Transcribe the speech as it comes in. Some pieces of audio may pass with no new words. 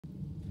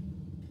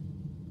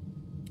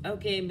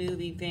Okay,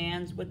 movie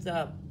fans, what's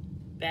up?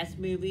 Best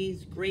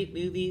movies, great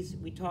movies,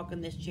 we talk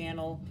on this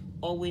channel.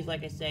 Always,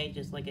 like I say,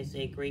 just like I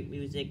say, great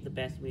music, the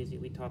best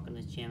music we talk on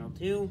this channel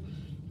too.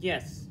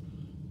 Yes,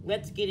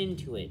 let's get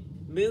into it.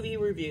 Movie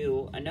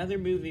review, another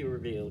movie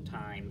review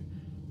time.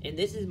 And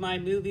this is my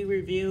movie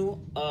review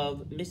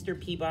of Mr.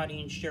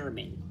 Peabody and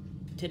Shearman.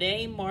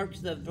 Today marks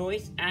the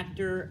voice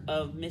actor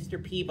of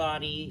Mr.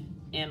 Peabody,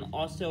 and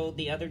also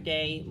the other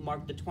day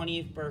marked the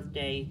 20th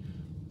birthday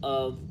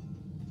of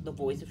the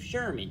voice of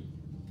Shearman.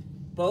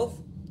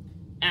 Both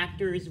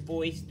actors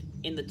voiced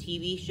in the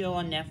TV show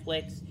on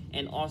Netflix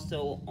and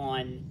also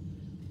on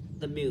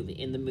the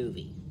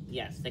movie.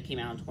 Yes, that came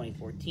out in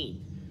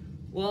 2014.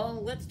 Well,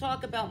 let's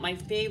talk about my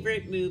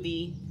favorite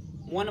movie,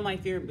 one of my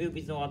favorite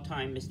movies of all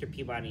time, Mr.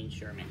 Peabody and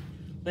Shearman.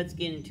 Let's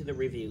get into the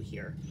review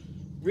here.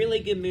 Really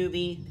good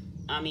movie.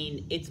 I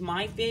mean, it's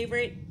my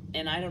favorite,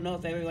 and I don't know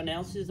if everyone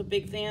else is a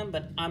big fan,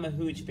 but I'm a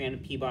huge fan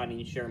of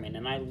Peabody and Shearman,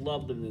 and I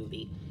love the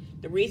movie.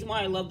 The reason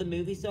why I love the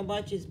movie so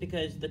much is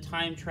because the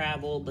time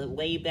travel, the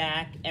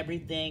layback,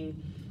 everything,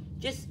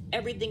 just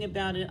everything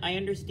about it. I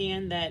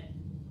understand that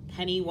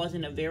Penny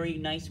wasn't a very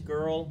nice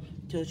girl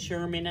to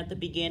Shearman at the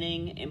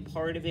beginning, and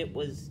part of it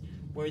was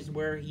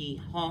where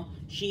she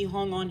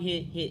hung on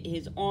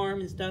his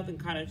arm and stuff and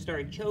kind of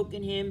started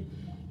choking him.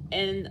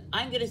 And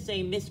I'm going to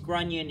say Miss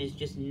Grunion is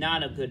just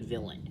not a good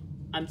villain.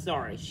 I'm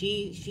sorry.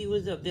 She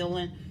was a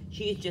villain.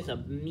 She's just a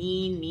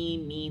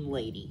mean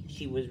lady.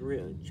 She was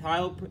real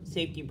child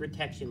safety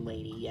protection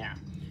lady, yeah.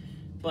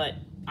 But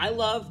I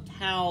loved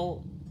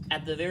how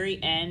at the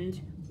very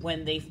end,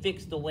 when they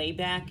fixed the way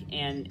back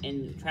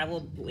and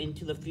traveled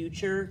into the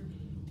future,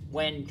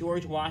 when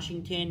George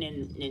Washington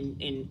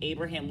and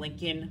Abraham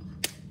Lincoln,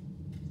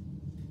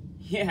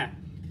 yeah,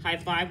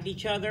 high-fived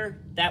each other,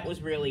 that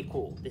was really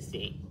cool to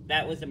see.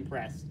 That was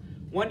impressed.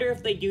 Wonder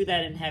if they do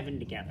that in heaven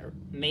together.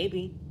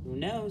 Maybe. Who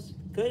knows?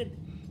 Could.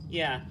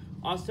 Yeah.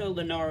 Also,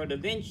 Leonardo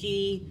da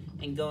Vinci,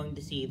 and going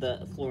to see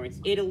the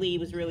Florence, Italy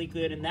was really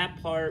good. And that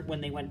part,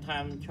 when they went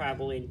time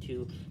travel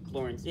into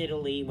Florence,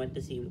 Italy, went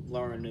to see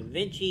Leonardo da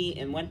Vinci,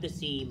 and went to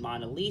see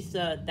Mona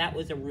Lisa, that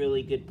was a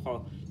really good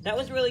part. That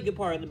was a really good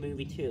part of the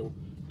movie, too.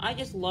 I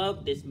just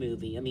loved this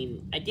movie. I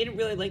mean, I didn't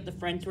really like the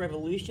French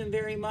Revolution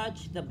very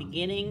much, the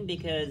beginning,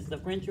 because the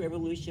French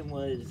Revolution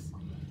was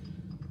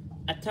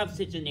a tough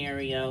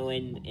scenario,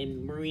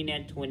 and Marie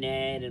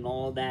Antoinette and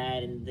all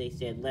that, and they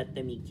said, let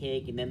them eat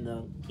cake, and then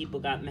the people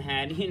got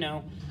mad, you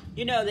know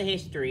the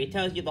history. It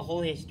tells you the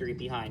whole history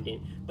behind it.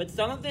 But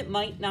some of it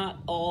might not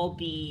all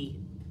be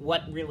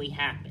what really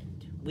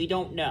happened. We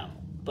don't know,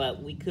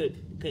 but we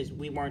could, because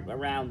we weren't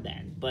around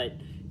then. But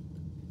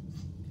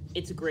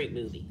it's a great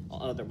movie,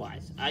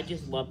 otherwise. I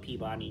just love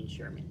Peabody and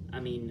Shearman.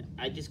 I mean,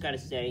 I just gotta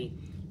say,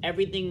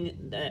 everything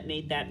that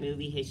made that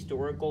movie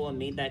historical and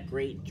made that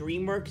great.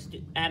 DreamWorks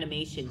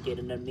Animation did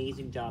an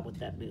amazing job with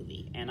that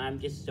movie, and I'm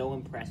just so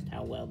impressed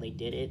how well they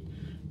did it.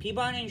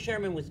 Peabody and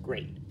Shearman was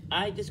great.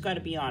 I just got to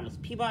be honest.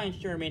 Peabody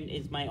and Shearman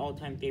is my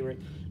all-time favorite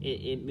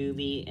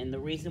movie, and the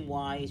reason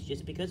why is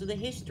just because of the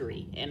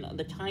history and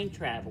the time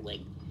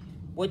traveling,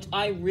 which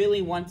I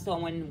really want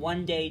someone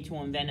one day to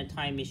invent a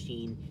time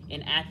machine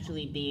and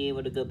actually be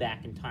able to go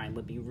back in time.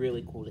 Would be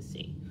really cool to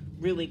see.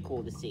 Really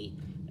cool to see.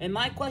 And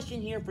my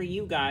question here for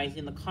you guys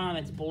in the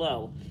comments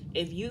below,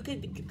 if you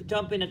could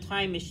jump in a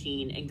time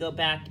machine and go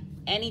back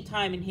any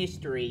time in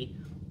history,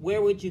 where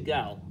would you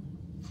go?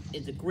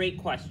 It's a great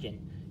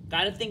question.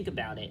 Gotta think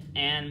about it.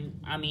 And,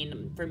 I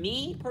mean, for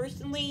me,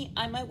 personally,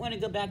 I might want to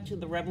go back to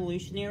the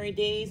Revolutionary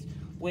days,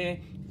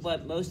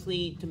 but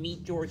mostly to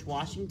meet George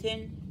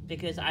Washington,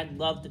 because I'd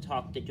love to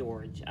talk to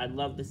George. I'd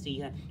love to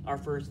see our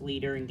first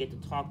leader and get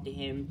to talk to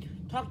him.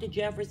 Talk to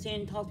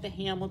Jefferson, talk to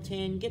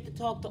Hamilton, get to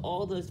talk to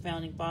all those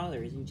founding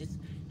fathers and just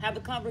have a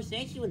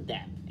conversation with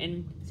them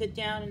and sit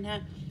down and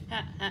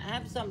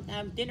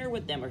have dinner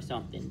with them or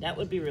something. That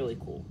would be really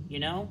cool, you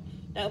know?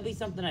 That would be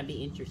something I'd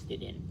be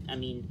interested in. I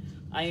mean,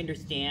 I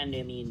understand,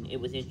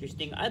 it was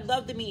interesting. I'd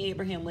love to meet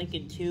Abraham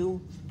Lincoln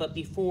too, but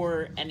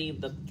before any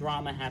of the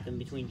drama happened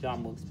between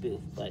John Wilkes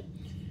Booth, but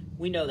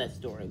we know that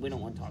story. We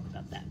don't want to talk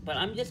about that. But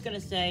I'm just going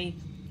to say,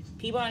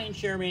 Peabody and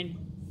Shearman,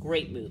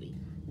 great movie.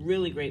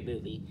 Really great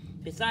movie.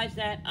 Besides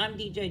that, I'm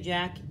DJ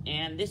Jack,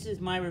 and this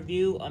is my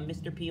review of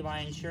Mr.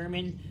 Peabody and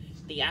Shearman.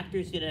 The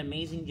actors did an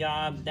amazing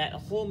job. That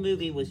whole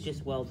movie was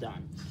just well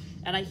done.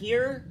 And I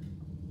hear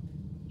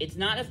it's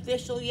not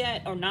official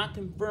yet or not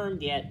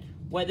confirmed yet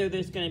whether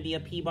there's going to be a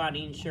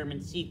Peabody and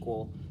Shearman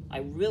sequel. I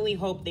really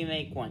hope they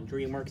make one,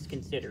 DreamWorks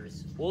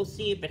considers. We'll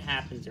see if it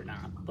happens or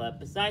not. But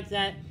besides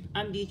that,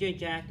 I'm DJ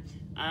Jack.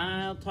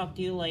 I'll talk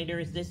to you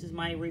later. This is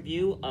my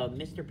review of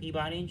Mr.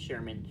 Peabody and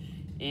Shearman.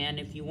 And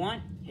if you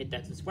want, hit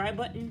that subscribe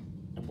button,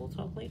 and we'll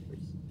talk later.